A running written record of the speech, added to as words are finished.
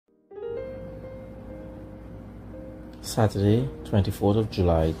Saturday, 24th of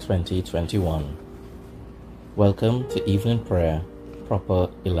July 2021. Welcome to Evening Prayer, Proper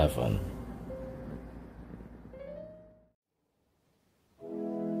 11.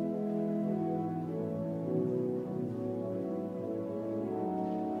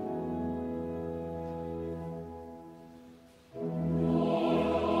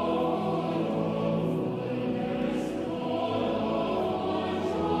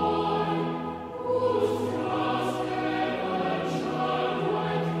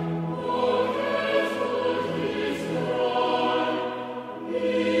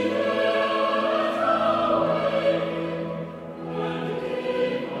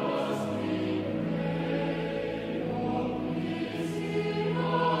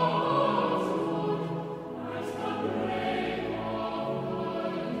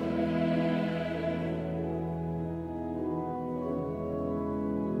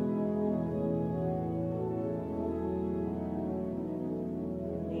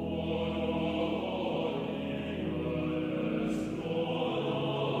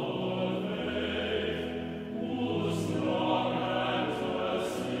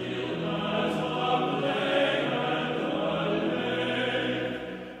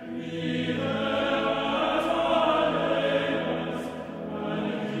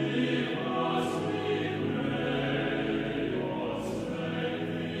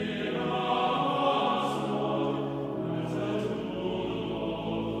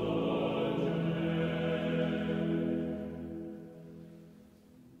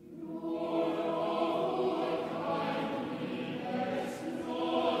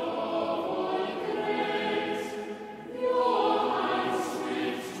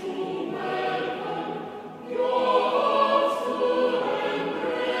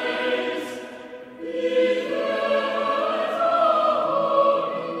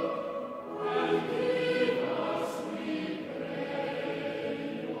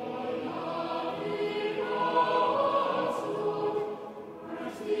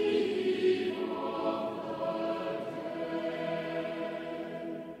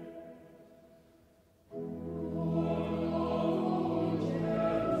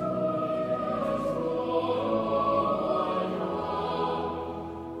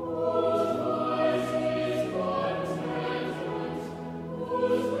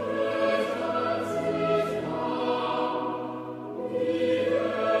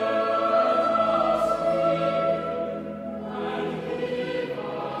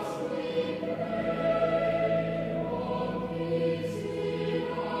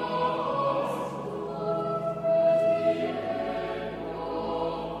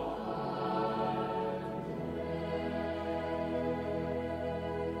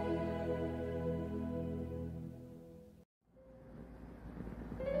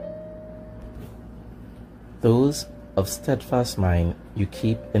 Those of steadfast mind you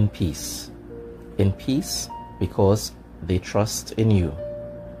keep in peace because they trust in you.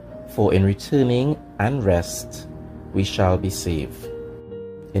 For in returning and rest we shall be saved.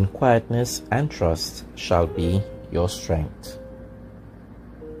 In quietness and trust shall be your strength.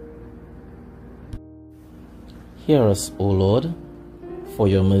 Hear us, O Lord, for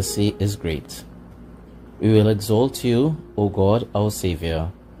your mercy is great. We will exalt you, O God, our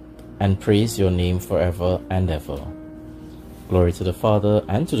Saviour, and praise your name forever and ever. Glory to the Father,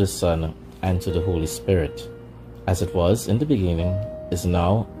 and to the Son, and to the Holy Spirit, as it was in the beginning, is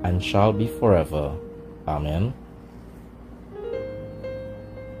now, and shall be forever. Amen.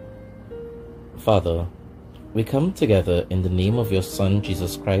 Father, we come together in the name of your Son,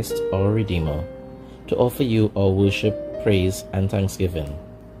 Jesus Christ, our Redeemer, to offer you our worship, praise, and thanksgiving.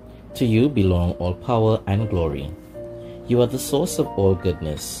 To you belong all power and glory. You are the source of all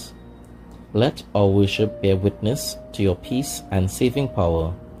goodness. Let our worship bear witness to your peace and saving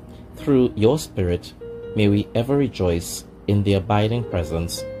power. Through your Spirit, may we ever rejoice in the abiding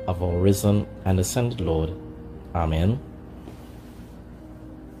presence of our risen and ascended Lord. Amen.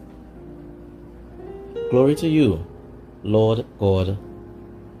 Glory to you, Lord God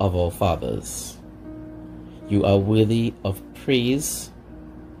of our fathers. You are worthy of praise.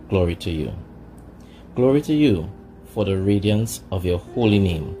 Glory to you. Glory to you for the radiance of your holy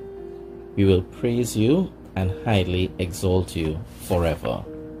name. We will praise you and highly exalt you forever.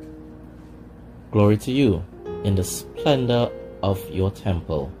 Glory to you in the splendor of your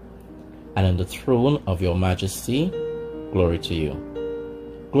temple, and in the throne of your majesty. Glory to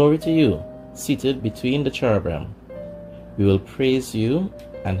you. Glory to you, seated between the cherubim. We will praise you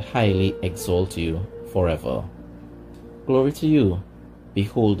and highly exalt you forever. Glory to you,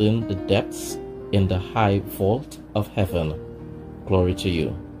 beholding the depths in the high vault of heaven. Glory to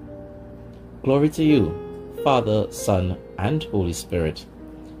you. Glory to you, Father, Son, and Holy Spirit.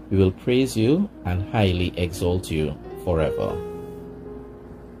 We will praise you and highly exalt you forever.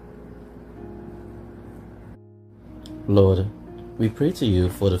 Lord, we pray to you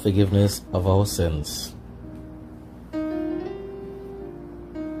for the forgiveness of our sins.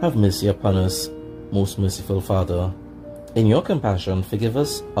 Have mercy upon us, most merciful Father. In your compassion, forgive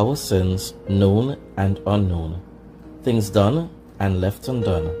us our sins, known and unknown, things done and left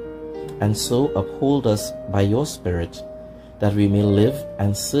undone, and so uphold us by your Spirit, that we may live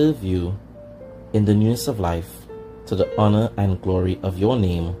and serve you in the newness of life, to the honor and glory of your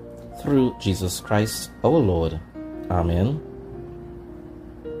name, through Jesus Christ our Lord. Amen.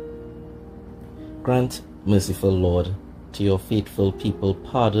 Grant, merciful Lord, to your faithful people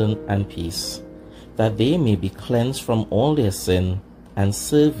pardon and peace, that they may be cleansed from all their sin and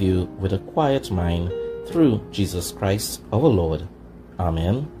serve you with a quiet mind, through Jesus Christ our Lord.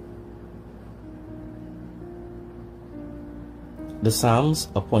 Amen. The Psalms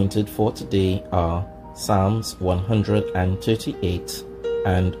appointed for today are Psalms 138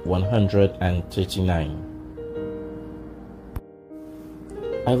 and 139.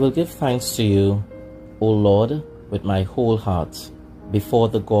 I will give thanks to you, O Lord, with my whole heart. Before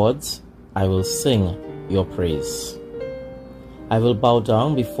the gods, I will sing your praise. I will bow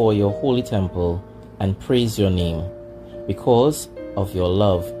down before your holy temple and praise your name, because of your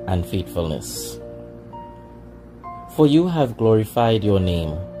love and faithfulness. For you have glorified your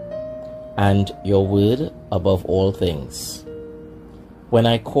name, and your word above all things. When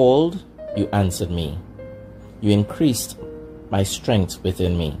I called, you answered me. You increased my strength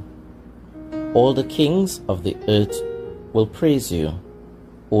within me. All the kings of the earth will praise you,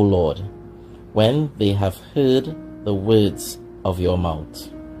 O Lord, when they have heard the words of your mouth.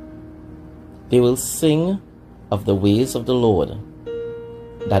 They will sing of the ways of the Lord,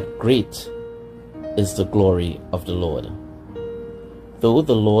 that great is the glory of the Lord. Though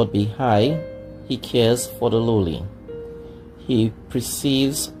the Lord be high, he cares for the lowly. He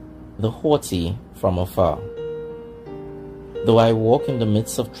perceives the haughty from afar. Though I walk in the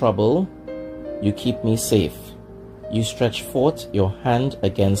midst of trouble, you keep me safe. You stretch forth your hand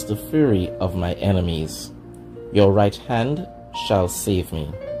against the fury of my enemies. Your right hand shall save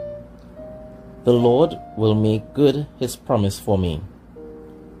me. The Lord will make good his promise for me.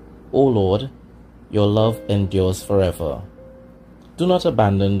 O Lord, your love endures forever. Do not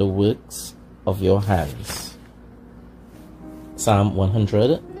abandon the works of your hands. Psalm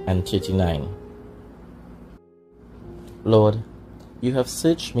 139. Lord, you have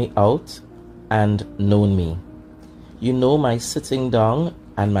searched me out and known me. You know my sitting down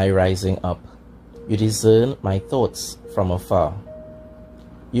and my rising up. You discern my thoughts from afar.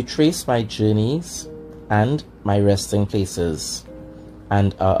 You trace my journeys and my resting places,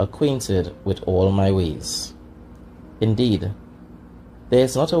 and are acquainted with all my ways. Indeed, there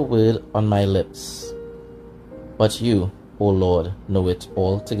is not a word on my lips, but you, O Lord, know it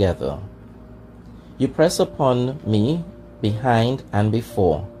altogether. You press upon me behind and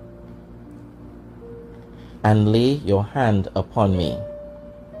before, and lay your hand upon me.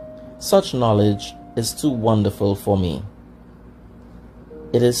 Such knowledge is too wonderful for me.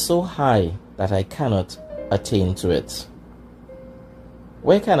 It is so high that I cannot attain to it.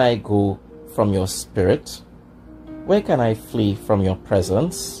 Where can I go from your spirit? Where can I flee from your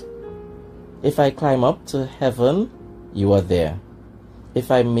presence? If I climb up to heaven, you are there. If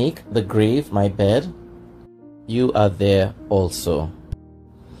I make the grave my bed, you are there also.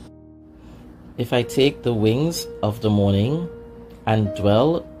 If I take the wings of the morning and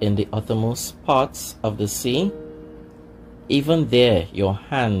dwell in the uttermost parts of the sea, even there your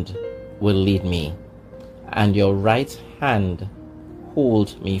hand will lead me, and your right hand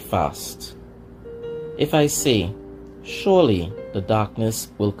hold me fast. If I say, surely the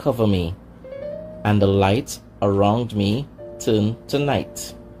darkness will cover me, and the light around me turn to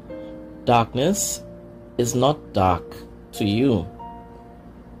night. Darkness is not dark to you.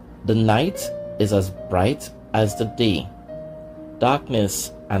 The night is as bright as the day.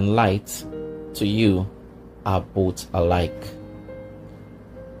 Darkness and light to you are both alike.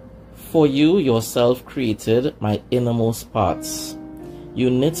 For you yourself created my innermost parts. You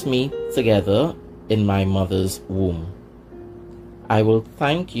knit me together in my mother's womb. I will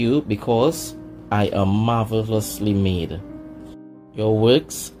thank you because I am marvelously made. Your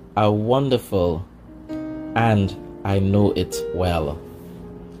works are wonderful, and I know it well.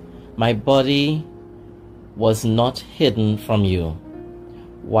 My body was not hidden from you,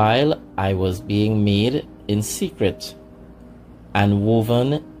 while I was being made in secret and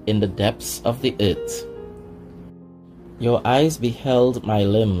woven in the depths of the earth. Your eyes beheld my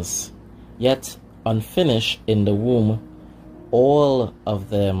limbs, yet unfinished in the womb, all of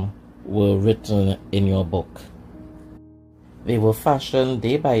them were written in your book. They were fashioned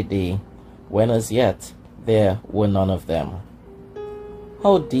day by day, when as yet there were none of them.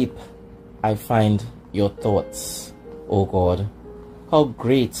 How deep I find your thoughts, O God! How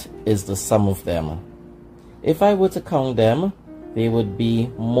great is the sum of them! If I were to count them, they would be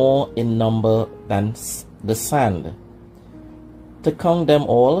more in number than the sand. To count them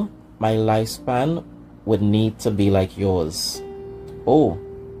all, my lifespan would need to be like yours. Oh,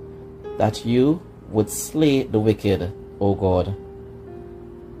 that you would slay the wicked, O God.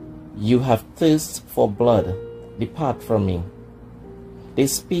 You have thirst for blood. Depart from me. They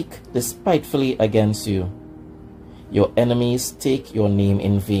speak despitefully against you. Your enemies take your name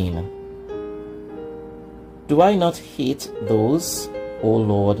in vain. Do I not hate those, O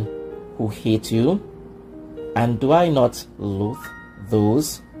Lord, who hate you? And do I not loathe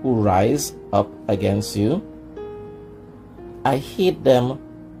those who rise up against you? I hate them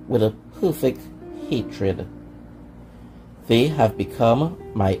with a perfect hatred. They have become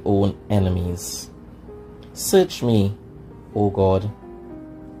my own enemies. Search me, O God,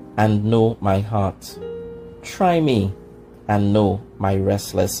 and know my heart. Try me and know my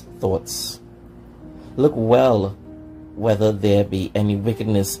restless thoughts. Look well whether there be any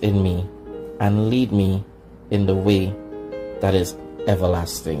wickedness in me, and lead me in the way that is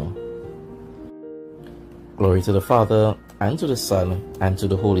everlasting. Glory to the Father, and to the Son, and to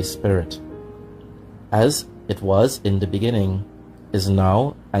the Holy Spirit, as it was in the beginning, is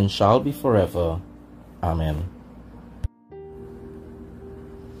now, and shall be forever. Amen.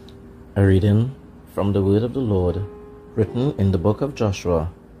 A reading from the word of the Lord, written in the book of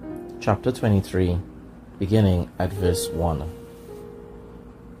Joshua, chapter 23, beginning at verse 1.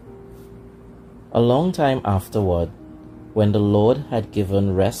 A long time afterward, when the Lord had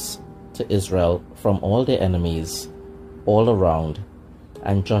given rest to Israel from all their enemies all around,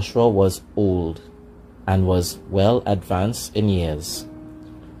 and Joshua was old and was well advanced in years,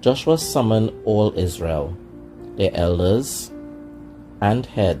 Joshua summoned all Israel, their elders and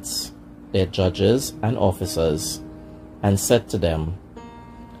heads, their judges and officers, and said to them,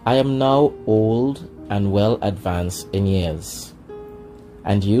 I am now old and well advanced in years,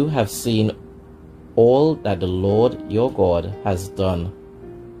 and you have seen all that the Lord your God has done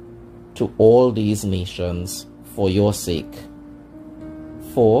to all these nations for your sake.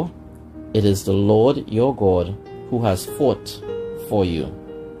 For it is the Lord your God who has fought for you.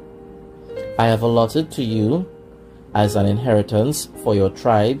 I have allotted to you as an inheritance for your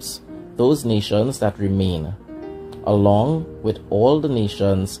tribes those nations that remain, along with all the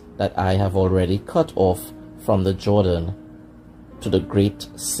nations that I have already cut off from the Jordan to the great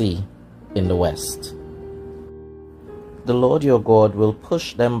sea in the west. The Lord your God will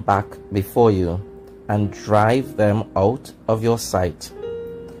push them back before you and drive them out of your sight,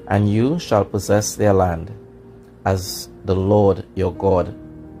 and you shall possess their land, as the Lord your God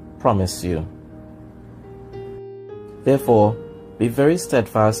promised you. Therefore, be very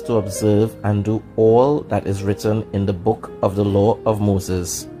steadfast to observe and do all that is written in the book of the law of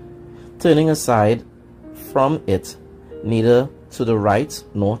Moses, turning aside from it neither to the right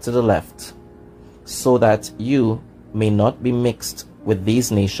nor to the left, so that you may not be mixed with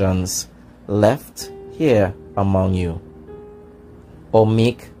these nations left here among you, or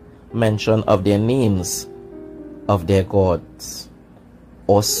make mention of their names of their gods,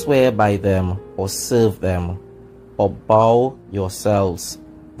 or swear by them, or serve them, or bow yourselves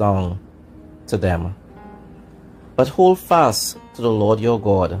down to them. But hold fast to the Lord your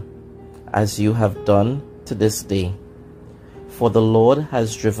God, as you have done to this day. For the Lord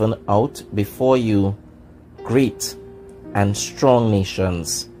has driven out before you great and strong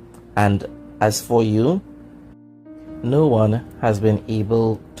nations, and as for you, no one has been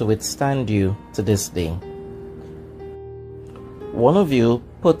able to withstand you to this day. One of you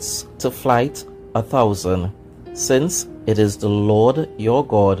puts to flight 1,000, since it is the Lord your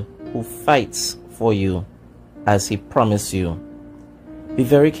God who fights for you, as he promised you. Be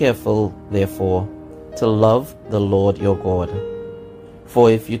very careful, therefore, to love the Lord your God. For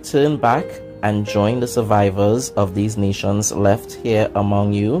if you turn back and join the survivors of these nations left here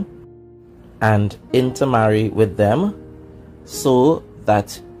among you, and intermarry with them, so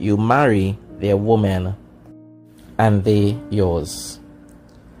that you marry their women, and they yours,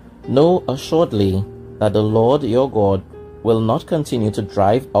 know assuredly that the Lord your God will not continue to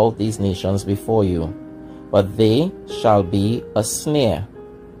drive out these nations before you, but they shall be a snare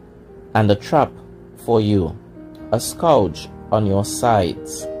and a trap for you, a scourge on your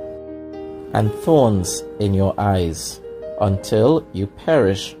sides, and thorns in your eyes, until you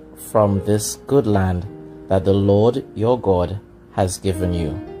perish from this good land that the Lord your God has given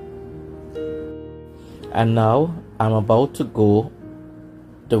you. And now I'm about to go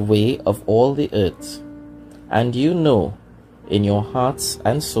the way of all the earth, and you know in your hearts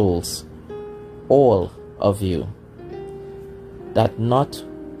and souls, all of you, that not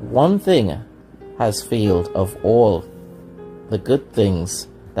one thing has failed of all the good things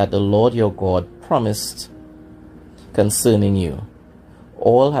that the Lord your God promised concerning you.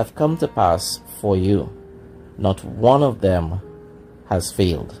 All have come to pass for you. Not one of them has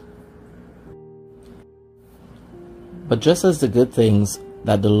failed. But just as the good things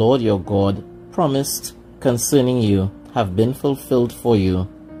that the Lord your God promised concerning you have been fulfilled for you,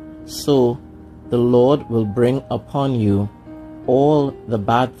 so the Lord will bring upon you all the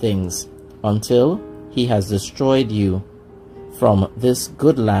bad things until he has destroyed you from this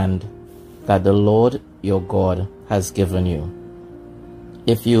good land that the Lord your God has given you.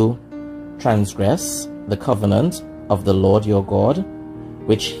 If you transgress the covenant of the Lord your God,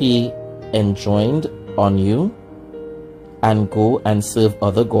 which he enjoined on you, and go and serve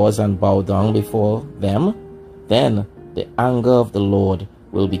other gods and bow down before them, then the anger of the Lord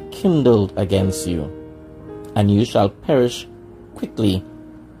will be kindled against you, and you shall perish quickly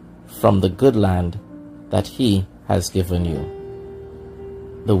from the good land that he has given you.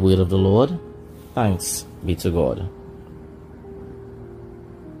 The word of the Lord. Thanks be to God.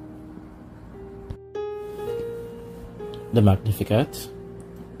 The Magnificat.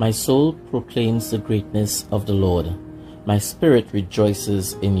 My soul proclaims the greatness of the Lord. My spirit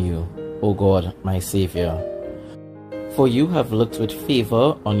rejoices in you, O God, my Saviour. For you have looked with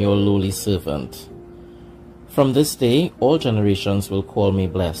favor on your lowly servant. From this day all generations will call me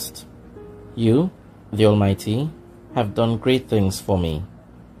blessed. You, the Almighty, have done great things for me,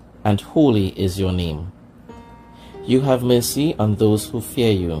 and holy is your name. You have mercy on those who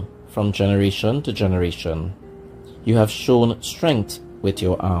fear you from generation to generation. You have shown strength with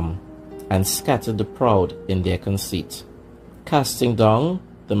your arm, and scattered the proud in their conceit, casting down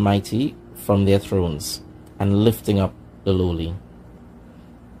the mighty from their thrones, and lifting up the lowly.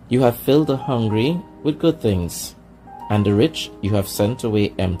 You have filled the hungry with good things, and the rich you have sent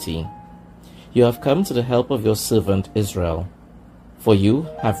away empty. You have come to the help of your servant Israel, for you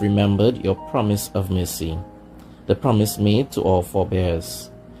have remembered your promise of mercy, the promise made to our forebears,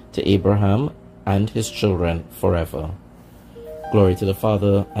 to Abraham and his children forever. Glory to the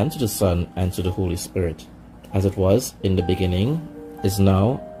Father, and to the Son, and to the Holy Spirit, as it was in the beginning, is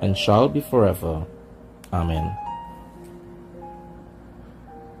now, and shall be forever. Amen.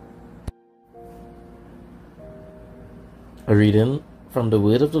 A reading from the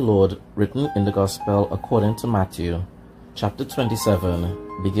word of the Lord written in the Gospel according to Matthew, chapter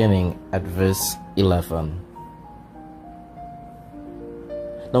 27, beginning at verse 11.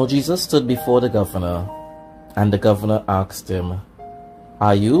 Now Jesus stood before the governor, and the governor asked him,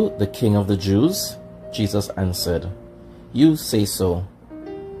 "Are you the king of the Jews?" Jesus answered, "You say so."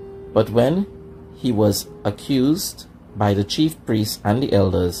 But when he was accused by the chief priests and the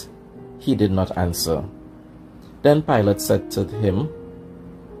elders, he did not answer. Then Pilate said to him,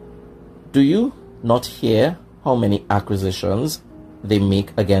 "Do you not hear how many accusations they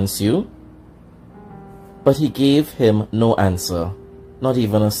make against you?" But he gave him no answer, not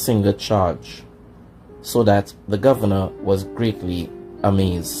even a single charge, so that the governor was greatly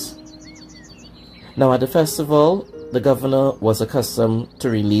amazed. Now at the festival, the governor was accustomed to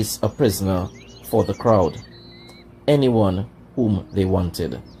release a prisoner for the crowd, anyone whom they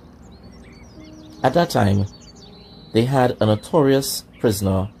wanted. At that time, they had a notorious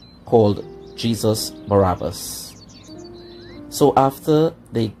prisoner called Jesus Barabbas. So after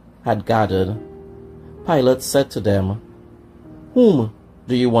they had gathered, Pilate said to them, "Whom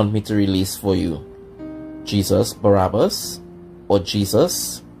do you want me to release for you? Jesus Barabbas, or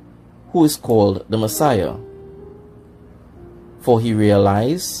Jesus, who is called the Messiah?" For he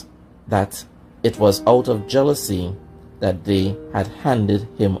realized that it was out of jealousy that they had handed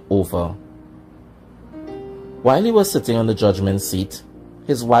him over. While he was sitting on the judgment seat,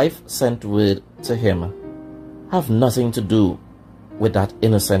 his wife sent word to him, "Have nothing to do with that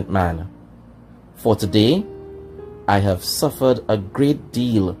innocent man, for today I have suffered a great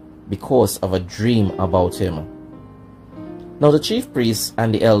deal because of a dream about him." Now the chief priests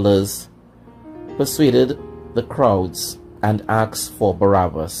and the elders persuaded the crowds and asked for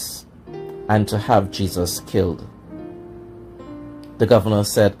Barabbas, and to have Jesus killed. The governor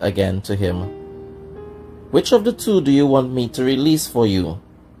said again to him, "Which of the two do you want me to release for you?"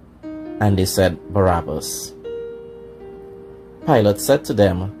 And they said, "Barabbas." Pilate said to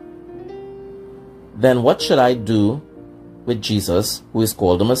them, "Then what should I do with Jesus, who is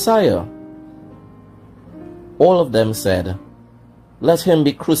called the Messiah?" All of them said, "Let him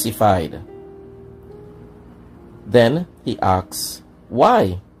be crucified." Then he asks,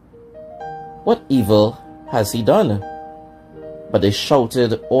 "Why? What evil has he done?" But they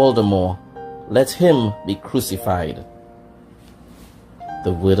shouted all the more, "Let him be crucified."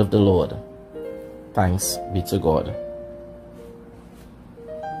 The word of the Lord. Thanks be to God.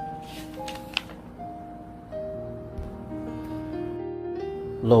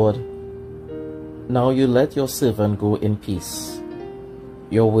 Lord, now you let your servant go in peace.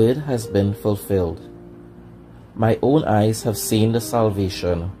 Your word has been fulfilled. My own eyes have seen the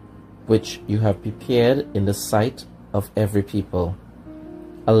salvation which you have prepared in the sight of every people,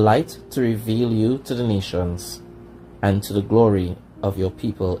 a light to reveal you to the nations and to the glory of your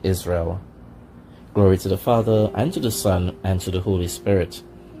people Israel. Glory to the Father, and to the Son, and to the Holy Spirit,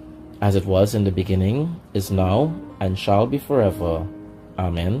 as it was in the beginning, is now, and shall be forever.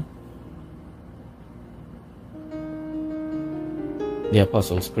 Amen. The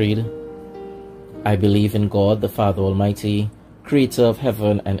Apostles' Creed. I believe in God the Father Almighty, creator of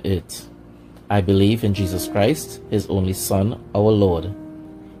heaven and earth. I believe in Jesus Christ, his only Son, our Lord.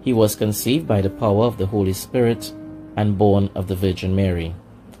 He was conceived by the power of the Holy Spirit and born of the Virgin Mary.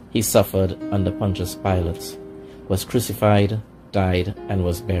 He suffered under Pontius Pilate, was crucified, died, and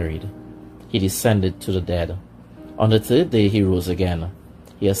was buried. He descended to the dead. On the third day he rose again.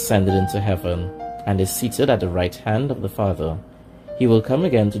 He ascended into heaven, and is seated at the right hand of the Father. He will come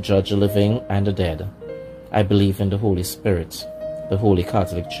again to judge the living and the dead. I believe in the Holy Spirit, the Holy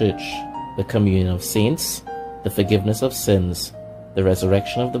Catholic Church, the communion of saints, the forgiveness of sins, the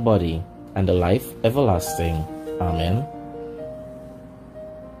resurrection of the body, and the life everlasting. Amen.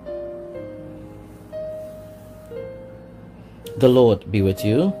 The Lord be with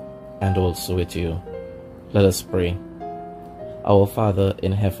you, and also with you. Let us pray. Our Father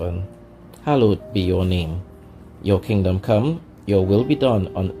in heaven, hallowed be your name. Your kingdom come, your will be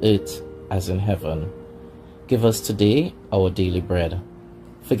done on earth as in heaven. Give us today our daily bread.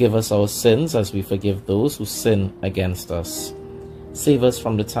 Forgive us our sins as we forgive those who sin against us. Save us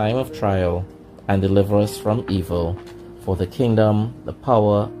from the time of trial, and deliver us from evil. For the kingdom, the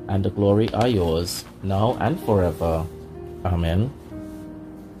power, and the glory are yours, now and forever. Amen.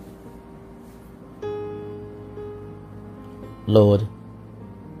 Lord,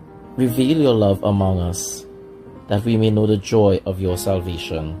 reveal your love among us, that we may know the joy of your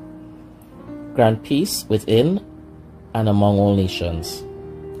salvation. Grant peace within and among all nations,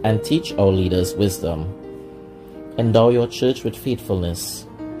 and teach our leaders wisdom. Endow your church with faithfulness,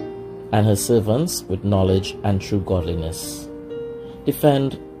 and her servants with knowledge and true godliness.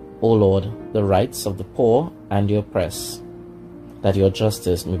 Defend, O Lord, the rights of the poor and the oppressed, that your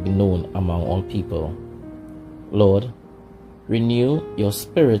justice may be known among all people. Lord, renew your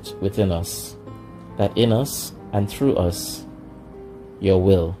spirit within us, that in us and through us your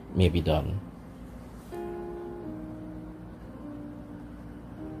will may be done.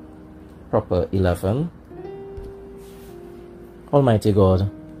 Proper 11. Almighty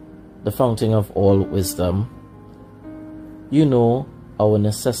God, the fountain of all wisdom, you know our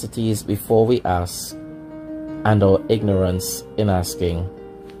necessities before we ask, and our ignorance in asking.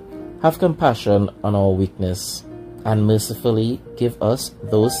 Have compassion on our weakness, and mercifully give us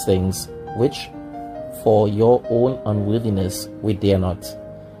those things which for your own unworthiness we dare not,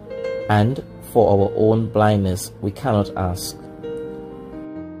 and for our own blindness we cannot ask.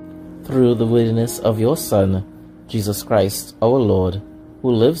 Through the worthiness of your Son, Jesus Christ our Lord,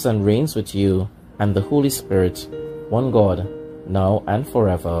 who lives and reigns with you and the Holy Spirit, one God, now and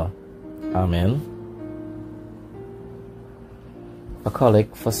forever. Amen. A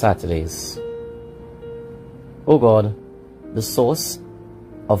Collect for Saturdays. O God, the source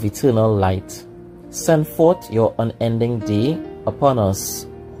of eternal light, send forth your unending day upon us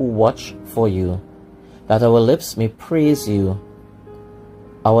who watch for you, that our lips may praise you,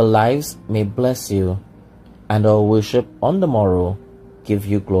 our lives may bless you, and our worship on the morrow give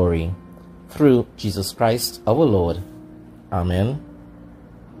you glory. Through Jesus Christ our Lord. Amen.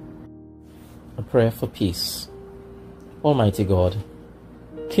 A prayer for peace. Almighty God,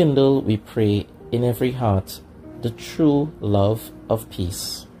 kindle, we pray, in every heart the true love of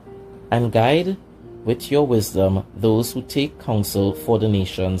peace, and guide with your wisdom those who take counsel for the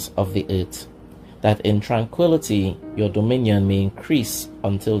nations of the earth, that in tranquility your dominion may increase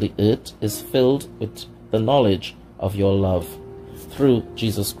until the earth is filled with the knowledge of your love. Through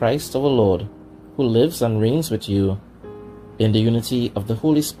Jesus Christ our Lord, who lives and reigns with you in the unity of the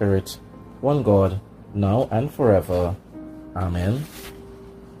Holy Spirit, one God, now and forever. Amen.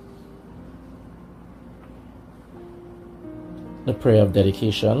 The prayer of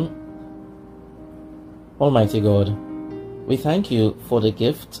dedication. Almighty God, we thank you for the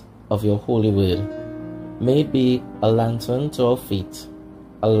gift of your holy word. May it be a lantern to our feet,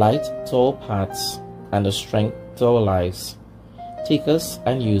 a light to our paths, and a strength to our lives. Take us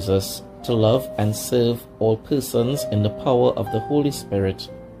and use us to love and serve all persons in the power of the Holy Spirit.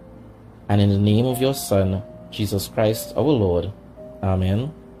 And in the name of your Son, Jesus Christ our Lord.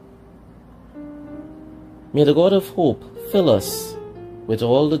 Amen. May the God of hope fill us with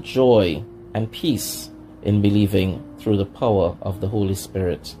all the joy and peace in believing through the power of the Holy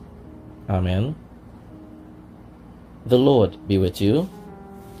Spirit. Amen. The Lord be with you,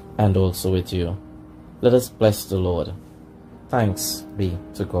 and also with you. Let us bless the Lord. Thanks be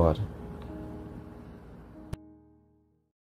to God.